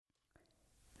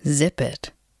Zip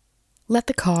it. Let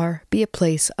the car be a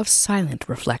place of silent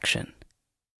reflection.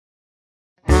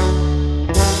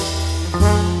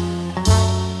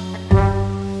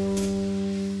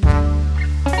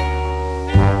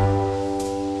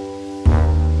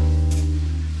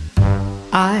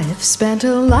 I've spent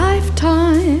a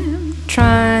lifetime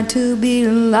trying to be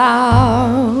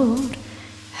loud.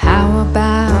 How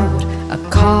about a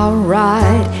car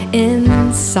ride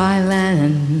in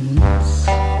silence?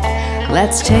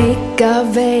 Let's take a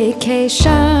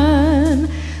vacation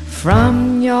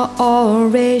from your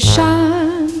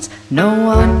orations. No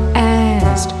one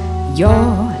asked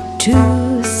your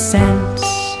 2 cents.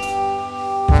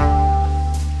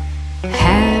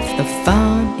 Half the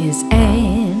fun is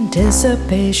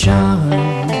anticipation.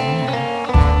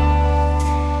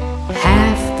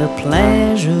 Half the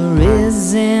pleasure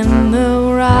is in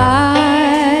the ride.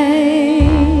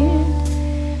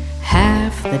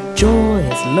 Half the joy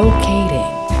is locating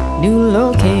new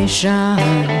locations,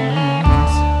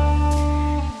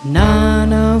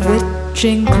 none of which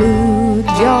include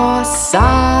your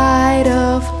side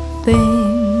of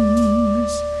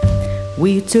things.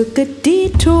 We took a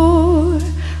detour,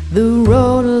 the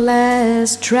road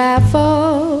less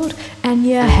traveled, and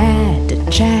you had to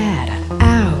chat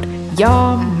out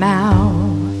your mouth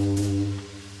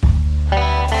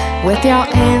with your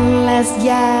endless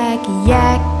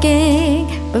yakking,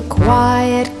 the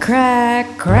quiet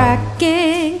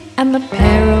cracking, and the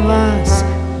pair of us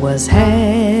was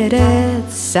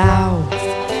headed south.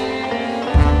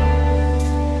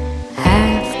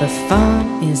 Half the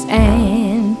fun is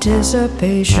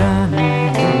anticipation.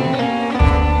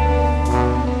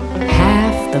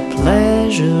 Half the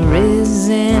pleasure is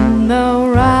in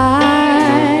the ride.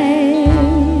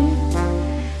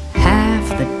 Half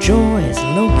the joy is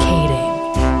locating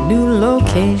new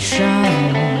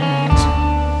locations,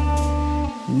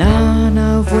 none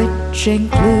of which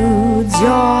includes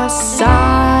your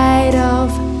side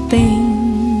of things.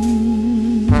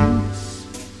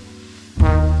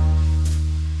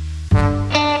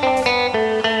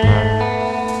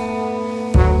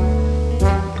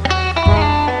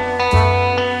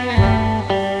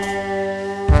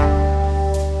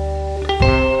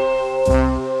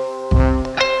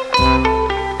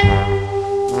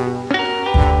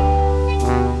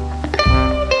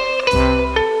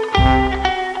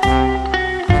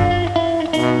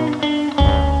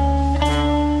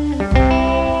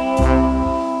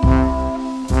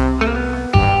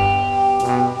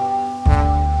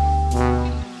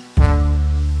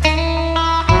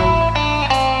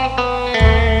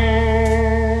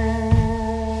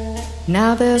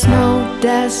 Now there's no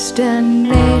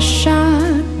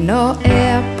destination, no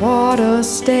airport or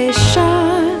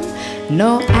station,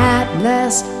 no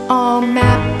atlas or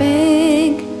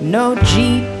mapping, no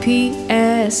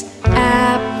GPS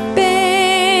apping.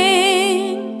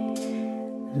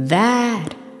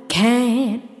 That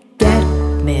can't get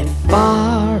me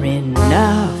far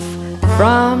enough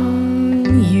from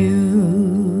you.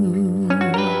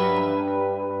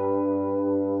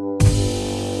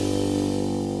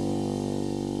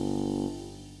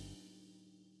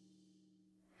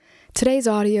 Today's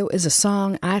audio is a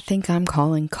song I think I'm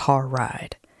calling Car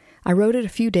Ride. I wrote it a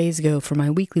few days ago for my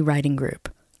weekly writing group.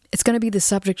 It's going to be the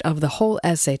subject of the whole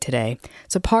essay today,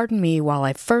 so pardon me while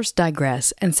I first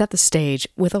digress and set the stage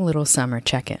with a little summer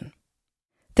check-in.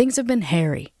 Things have been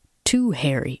hairy, too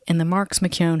hairy, in the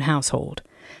marx-mckeown household.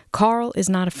 Carl is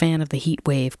not a fan of the heat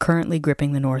wave currently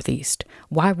gripping the Northeast.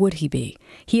 Why would he be?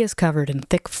 He is covered in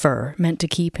thick fur, meant to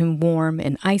keep him warm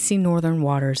in icy northern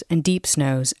waters and deep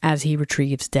snows as he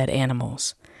retrieves dead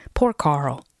animals. Poor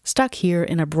Carl, stuck here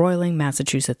in a broiling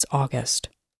Massachusetts August.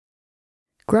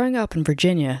 Growing up in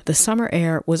Virginia, the summer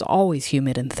air was always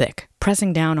humid and thick,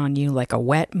 pressing down on you like a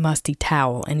wet, musty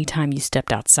towel anytime you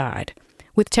stepped outside.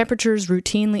 With temperatures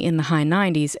routinely in the high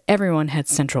 90s, everyone had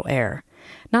central air.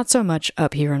 Not so much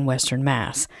up here in Western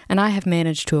Mass, and I have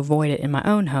managed to avoid it in my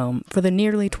own home for the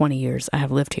nearly 20 years I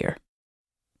have lived here.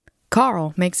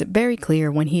 Carl makes it very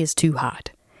clear when he is too hot.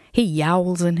 He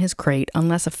yowls in his crate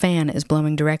unless a fan is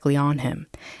blowing directly on him,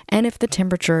 and if the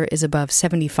temperature is above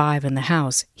 75 in the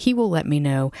house, he will let me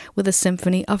know with a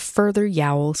symphony of further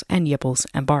yowls and yipples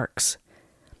and barks.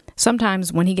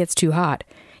 Sometimes when he gets too hot,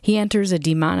 he enters a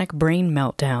demonic brain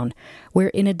meltdown where,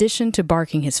 in addition to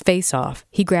barking his face off,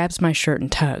 he grabs my shirt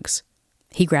and tugs.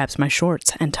 He grabs my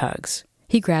shorts and tugs.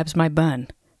 He grabs my bun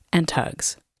and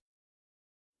tugs.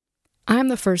 I am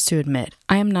the first to admit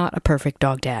I am not a perfect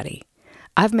dog daddy.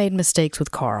 I've made mistakes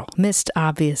with Carl, missed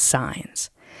obvious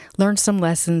signs, learned some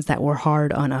lessons that were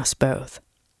hard on us both.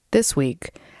 This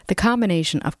week, the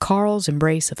combination of Carl's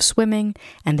embrace of swimming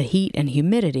and the heat and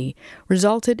humidity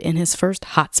resulted in his first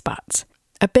hotspots,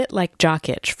 a bit like jock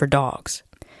itch for dogs.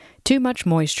 Too much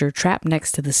moisture trapped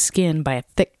next to the skin by a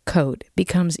thick coat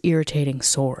becomes irritating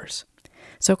sores.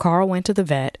 So Carl went to the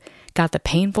vet, got the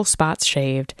painful spots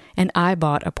shaved, and I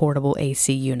bought a portable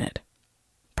AC unit.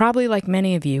 Probably like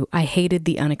many of you, I hated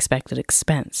the unexpected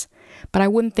expense, but I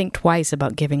wouldn't think twice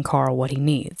about giving Carl what he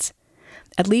needs.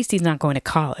 At least he's not going to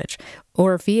college,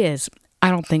 or if he is,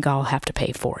 I don't think I'll have to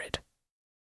pay for it.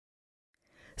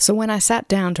 So when I sat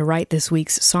down to write this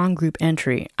week's song group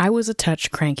entry, I was a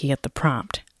touch cranky at the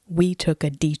prompt. We took a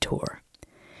detour.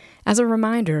 As a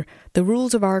reminder, the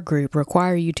rules of our group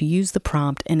require you to use the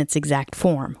prompt in its exact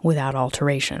form without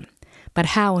alteration, but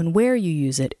how and where you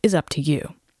use it is up to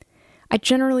you. I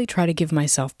generally try to give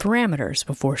myself parameters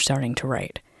before starting to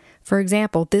write. For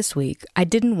example, this week, I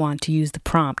didn't want to use the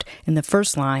prompt in the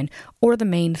first line or the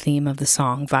main theme of the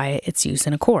song via its use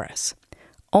in a chorus,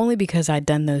 only because I'd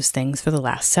done those things for the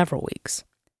last several weeks.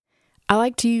 I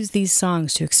like to use these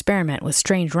songs to experiment with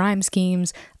strange rhyme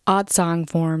schemes, odd song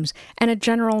forms, and a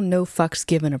general no fucks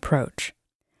given approach.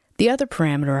 The other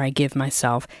parameter I give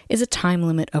myself is a time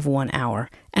limit of 1 hour,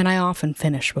 and I often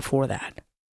finish before that.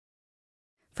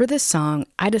 For this song,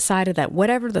 I decided that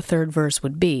whatever the third verse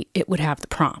would be, it would have the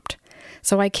prompt.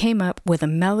 So I came up with a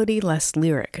melody-less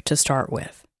lyric to start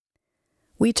with.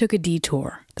 We took a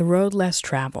detour, the road less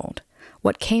traveled.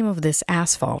 What came of this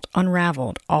asphalt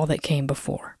unraveled all that came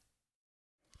before.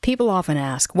 People often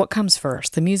ask, what comes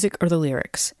first, the music or the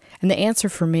lyrics? And the answer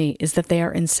for me is that they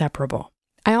are inseparable.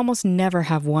 I almost never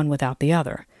have one without the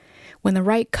other. When the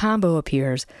right combo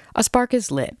appears, a spark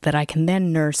is lit that I can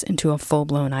then nurse into a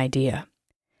full-blown idea.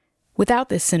 Without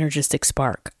this synergistic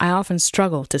spark, I often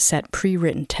struggle to set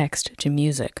pre-written text to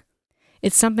music.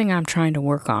 It's something I'm trying to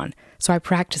work on, so I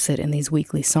practice it in these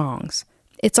weekly songs.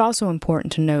 It's also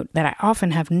important to note that I often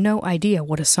have no idea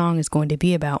what a song is going to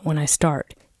be about when I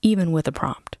start, even with a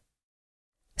prompt.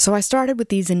 So I started with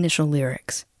these initial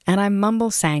lyrics, and I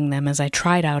mumble-sang them as I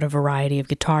tried out a variety of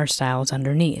guitar styles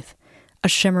underneath. A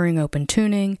shimmering open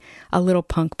tuning, a little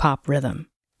punk pop rhythm.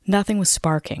 Nothing was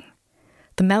sparking.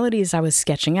 The melodies I was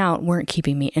sketching out weren't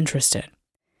keeping me interested.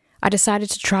 I decided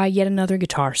to try yet another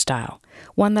guitar style,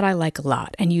 one that I like a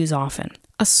lot and use often,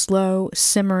 a slow,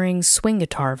 simmering swing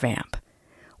guitar vamp.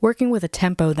 Working with a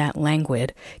tempo that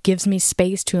languid gives me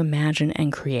space to imagine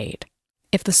and create.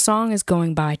 If the song is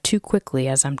going by too quickly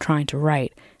as I'm trying to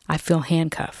write, I feel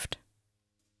handcuffed.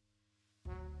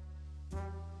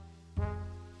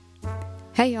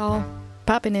 Hey y'all,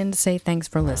 popping in to say thanks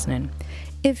for listening.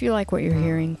 If you like what you're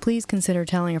hearing, please consider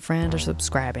telling a friend or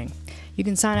subscribing. You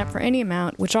can sign up for any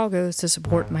amount, which all goes to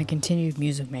support my continued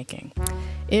music making.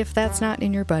 If that's not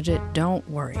in your budget, don't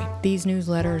worry. These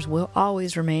newsletters will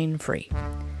always remain free.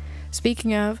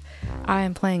 Speaking of, I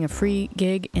am playing a free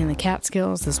gig in the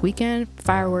Catskills this weekend,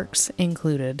 fireworks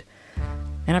included.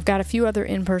 And I've got a few other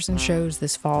in-person shows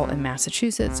this fall in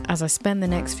Massachusetts as I spend the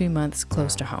next few months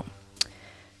close to home.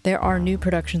 There are new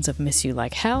productions of Miss You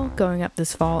Like Hell going up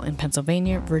this fall in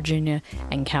Pennsylvania, Virginia,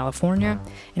 and California.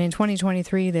 And in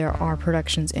 2023, there are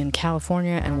productions in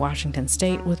California and Washington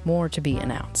State with more to be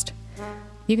announced.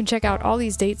 You can check out all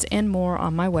these dates and more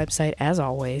on my website, as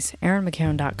always,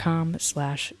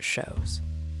 aaronmckeown.com/shows.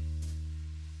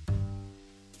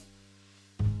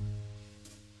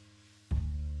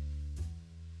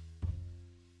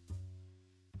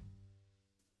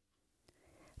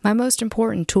 My most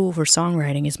important tool for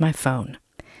songwriting is my phone.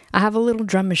 I have a little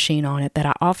drum machine on it that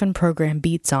I often program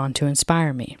beats on to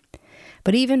inspire me.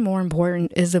 But even more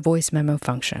important is the voice memo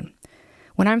function.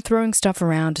 When I'm throwing stuff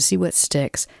around to see what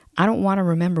sticks, I don't want to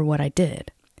remember what I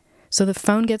did. So the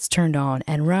phone gets turned on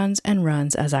and runs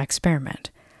as I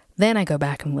experiment. Then I go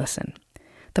back and listen.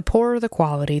 The poorer the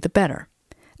quality, the better.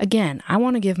 Again, I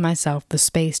want to give myself the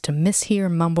space to mishear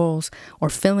mumbles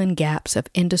or fill in gaps of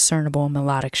indiscernible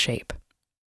melodic shape.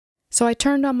 So I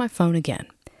turned on my phone again,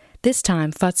 this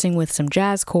time futzing with some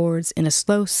jazz chords in a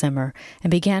slow simmer and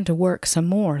began to work some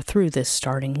more through this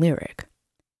starting lyric.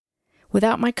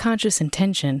 Without my conscious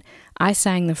intention, I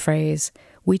sang the phrase,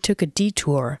 "We took a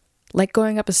detour," like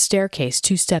going up a staircase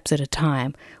 2 steps at a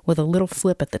time with a little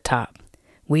flip at the top.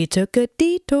 We took a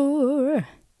detour.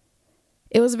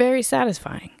 It was very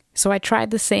satisfying, so I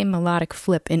tried the same melodic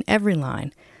flip in every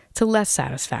line to less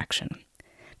satisfaction.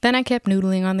 Then I kept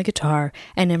noodling on the guitar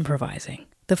and improvising.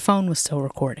 The phone was still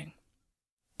recording.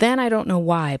 Then I don't know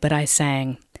why, but I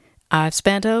sang, "I've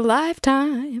spent a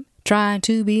lifetime trying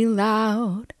to be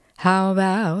loud. How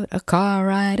about a car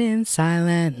ride in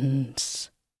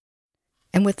silence?"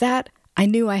 And with that, I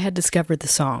knew I had discovered the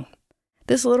song.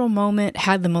 This little moment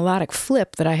had the melodic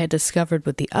flip that I had discovered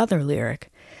with the other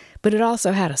lyric, but it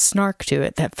also had a snark to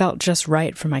it that felt just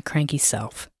right for my cranky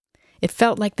self. It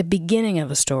felt like the beginning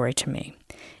of a story to me.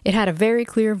 It had a very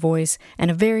clear voice and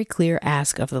a very clear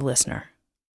ask of the listener.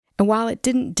 And while it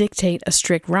didn't dictate a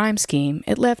strict rhyme scheme,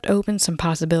 it left open some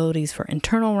possibilities for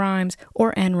internal rhymes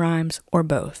or end rhymes or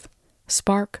both.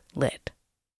 Spark lit.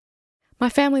 My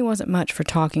family wasn't much for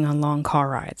talking on long car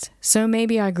rides, so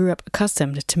maybe I grew up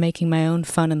accustomed to making my own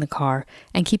fun in the car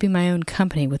and keeping my own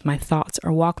company with my thoughts or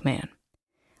Walkman.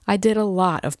 I did a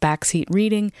lot of backseat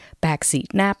reading,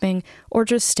 backseat napping, or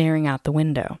just staring out the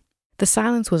window. The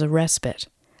silence was a respite,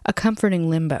 a comforting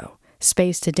limbo,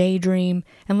 space to daydream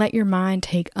and let your mind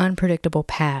take unpredictable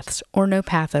paths or no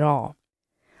path at all,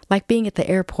 like being at the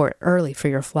airport early for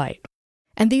your flight.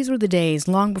 And these were the days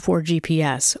long before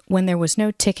GPS, when there was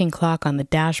no ticking clock on the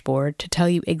dashboard to tell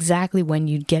you exactly when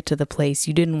you'd get to the place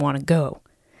you didn't want to go,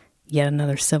 yet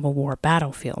another Civil War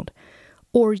battlefield,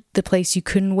 or the place you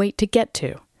couldn't wait to get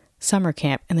to, summer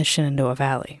camp in the Shenandoah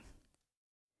Valley.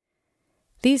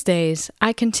 These days,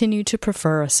 I continue to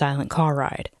prefer a silent car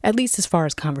ride, at least as far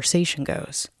as conversation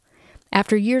goes.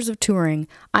 After years of touring,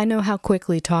 I know how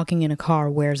quickly talking in a car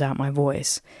wears out my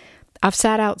voice. I've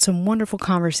sat out some wonderful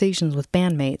conversations with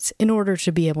bandmates in order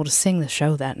to be able to sing the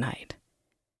show that night.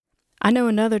 I know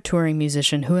another touring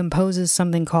musician who imposes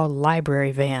something called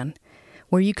library van,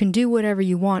 where you can do whatever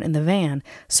you want in the van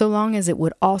so long as it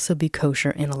would also be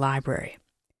kosher in a library.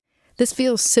 This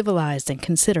feels civilized and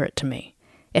considerate to me.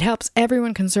 It helps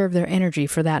everyone conserve their energy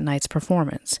for that night's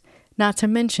performance, not to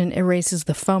mention erases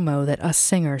the FOMO that us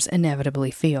singers inevitably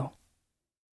feel.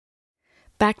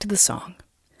 Back to the song.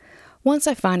 Once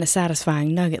I find a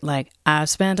satisfying nugget like, "I've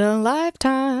spent a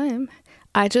lifetime,"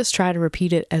 I just try to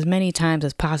repeat it as many times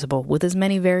as possible with as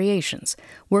many variations,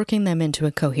 working them into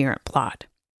a coherent plot.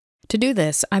 To do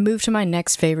this, I move to my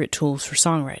next favorite tools for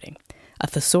songwriting, a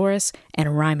thesaurus and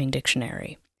a rhyming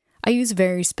dictionary. I use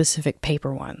very specific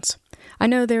paper ones. I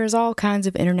know there is all kinds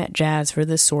of internet jazz for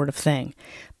this sort of thing,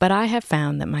 but I have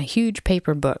found that my huge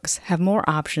paper books have more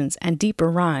options and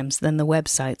deeper rhymes than the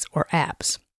websites or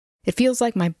apps. It feels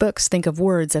like my books think of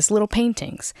words as little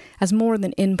paintings, as more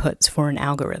than inputs for an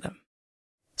algorithm.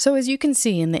 So as you can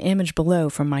see in the image below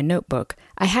from my notebook,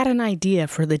 I had an idea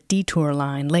for the detour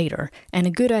line later, and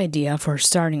a good idea for a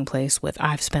starting place with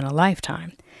 "I've spent a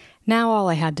lifetime." Now all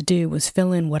I had to do was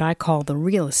fill in what I call the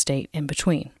real estate in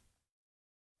between.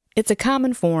 It's a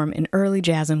common form in early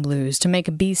jazz and blues to make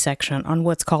a B section on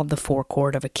what's called the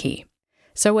 4-chord of a key.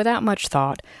 So without much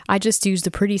thought, I just used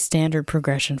a pretty standard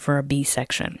progression for a B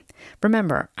section.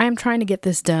 Remember, I am trying to get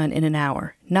this done in an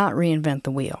hour, not reinvent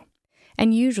the wheel.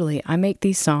 And usually I make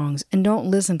these songs and don't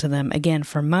listen to them again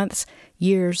for months,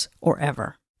 years, or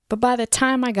ever. But by the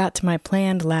time I got to my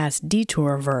planned last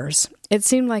detour verse, it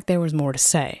seemed like there was more to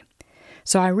say.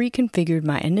 So I reconfigured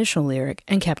my initial lyric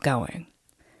and kept going.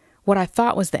 What I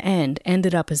thought was the end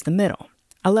ended up as the middle.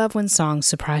 I love when songs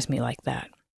surprise me like that.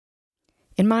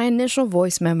 In my initial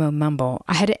voice memo mumble,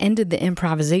 I had ended the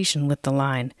improvisation with the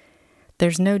line,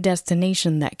 "There's no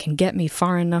destination that can get me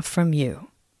far enough from you."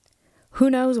 Who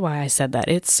knows why I said that?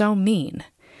 It's so mean.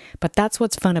 But that's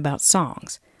what's fun about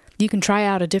songs. You can try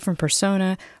out a different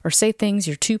persona or say things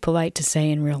you're too polite to say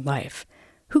in real life.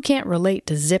 Who can't relate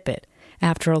to Zip It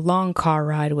after a long car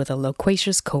ride with a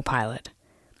loquacious co-pilot?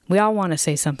 We all want to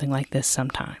say something like this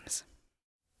sometimes.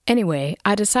 Anyway,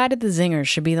 I decided the zingers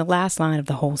should be the last line of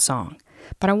the whole song,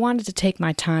 but I wanted to take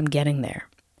my time getting there,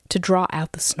 to draw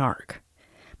out the snark.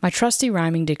 My trusty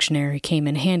rhyming dictionary came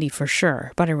in handy for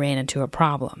sure, but I ran into a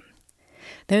problem.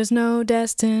 There's no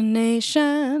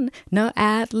destination, no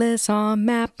atlas or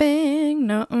mapping,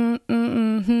 no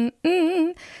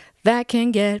that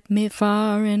can get me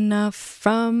far enough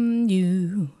from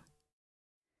you.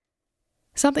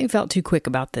 Something felt too quick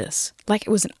about this, like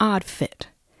it was an odd fit.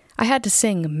 I had to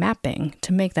sing mapping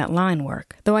to make that line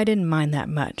work, though I didn't mind that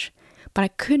much. But I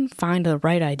couldn't find the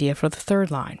right idea for the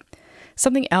third line.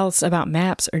 Something else about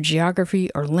maps or geography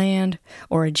or land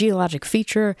or a geologic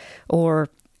feature or...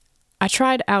 I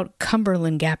tried out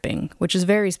Cumberland gapping, which is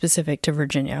very specific to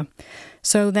Virginia.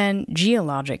 So then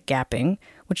geologic gapping,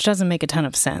 which doesn't make a ton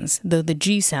of sense, though the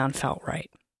G sound felt right.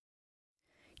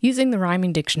 Using the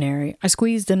rhyming dictionary, I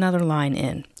squeezed another line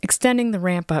in, extending the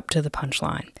ramp up to the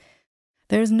punchline.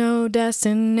 There's no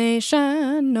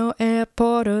destination, no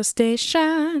airport or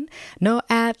station, no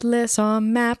atlas or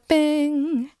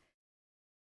mapping.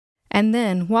 And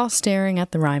then, while staring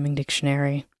at the rhyming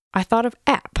dictionary, I thought of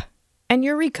app, and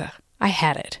eureka, I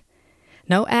had it.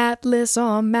 No atlas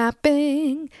or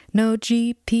mapping, no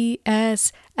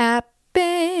GPS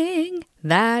apping,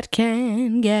 that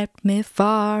can't get me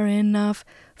far enough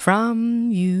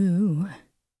from you.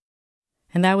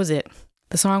 And that was it.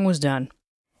 The song was done.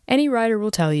 Any writer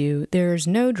will tell you there's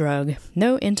no drug,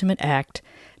 no intimate act,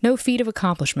 no feat of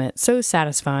accomplishment so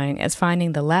satisfying as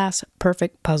finding the last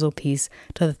perfect puzzle piece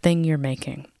to the thing you're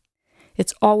making.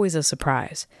 It's always a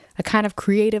surprise, a kind of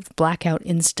creative blackout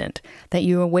instant that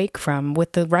you awake from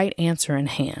with the right answer in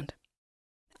hand.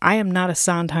 I am not a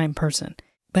Sondheim person,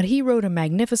 but he wrote a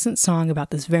magnificent song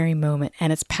about this very moment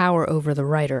and its power over the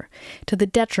writer, to the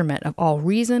detriment of all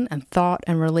reason and thought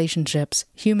and relationships,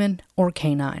 human or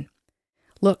canine.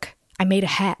 Look, I made a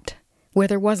hat where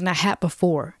there wasn't a hat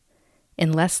before,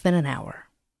 in less than an hour.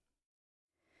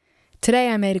 Today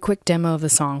I made a quick demo of the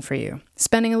song for you,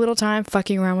 spending a little time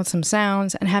fucking around with some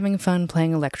sounds and having fun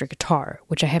playing electric guitar,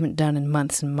 which I haven't done in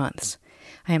months and months.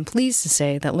 I am pleased to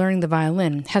say that learning the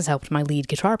violin has helped my lead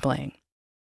guitar playing.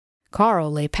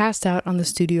 Carl lay passed out on the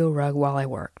studio rug while I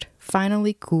worked,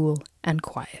 finally cool and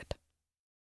quiet.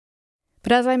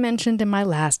 But as I mentioned in my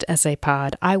last essay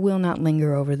pod, I will not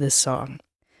linger over this song.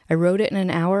 I wrote it in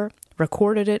an hour,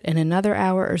 recorded it in another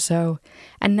hour or so,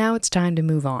 and now it's time to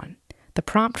move on. The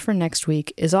prompt for next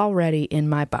week is already in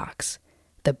my box.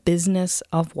 The Business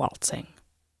of Waltzing.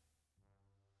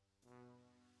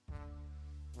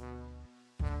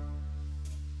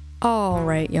 All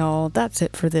right, y'all, that's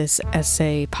it for this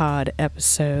essay pod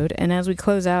episode. And as we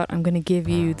close out, I'm going to give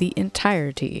you the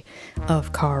entirety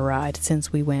of Car Ride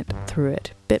since we went through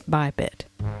it bit by bit.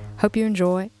 Hope you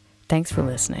enjoy. Thanks for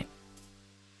listening.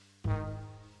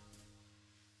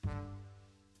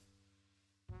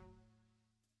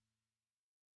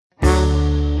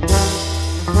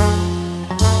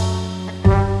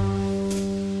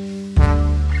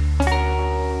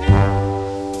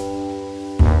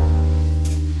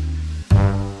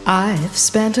 I've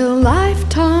spent a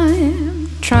lifetime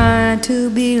trying to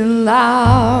be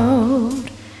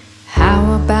loud.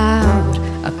 How about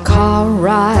a car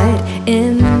ride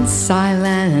in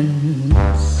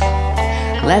silence?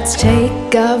 Let's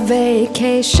take a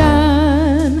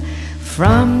vacation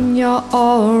from your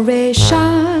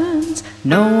orations.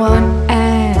 No one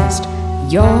asked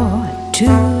your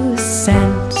 2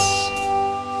 cents.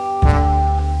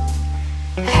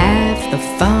 Half the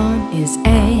fun is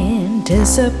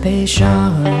anticipation.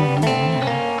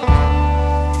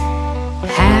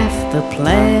 Half the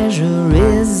pleasure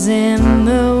is in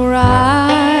the ride.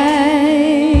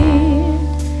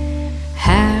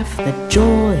 Half the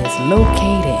joy is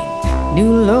locating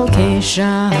new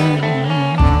locations,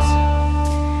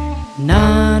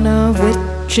 none of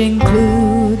which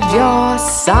include your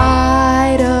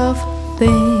side of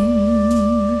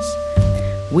things.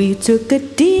 We took a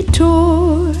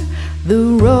detour,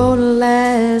 the road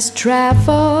less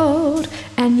traveled,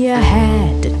 and you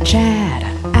had to chat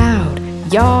out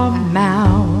your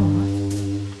mouth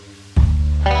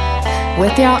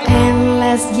with your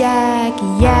endless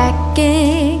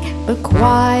yakking, the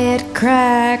quiet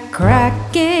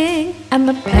cracking, and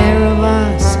the pair of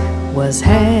us was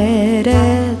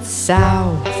headed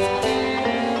south.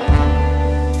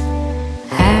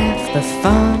 Half the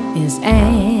fun is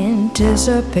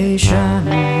anticipation.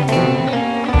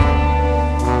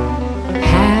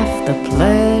 The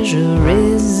pleasure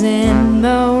is in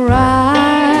the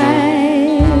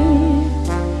ride.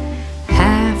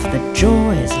 Half the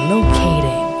joy is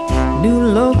locating new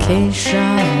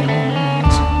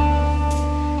locations,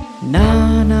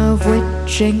 none of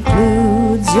which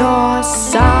includes your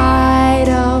side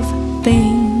of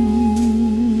things.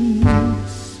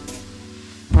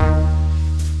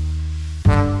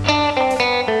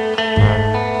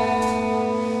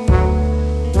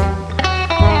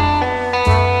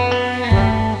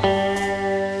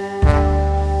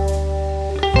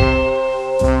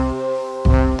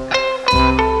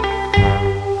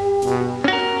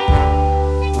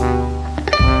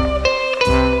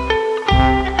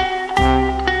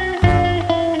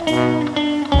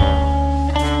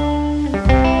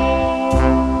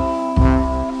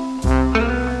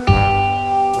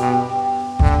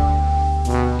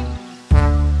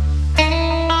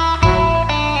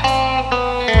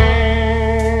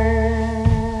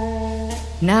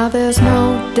 Now there's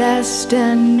no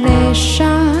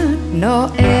destination,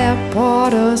 no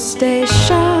airport or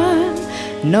station,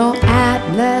 no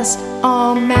atlas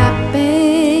or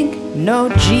mapping, no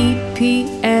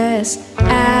GPS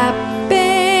apping.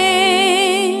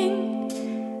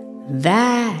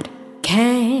 That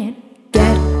can't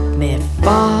get me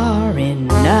far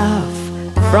enough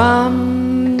from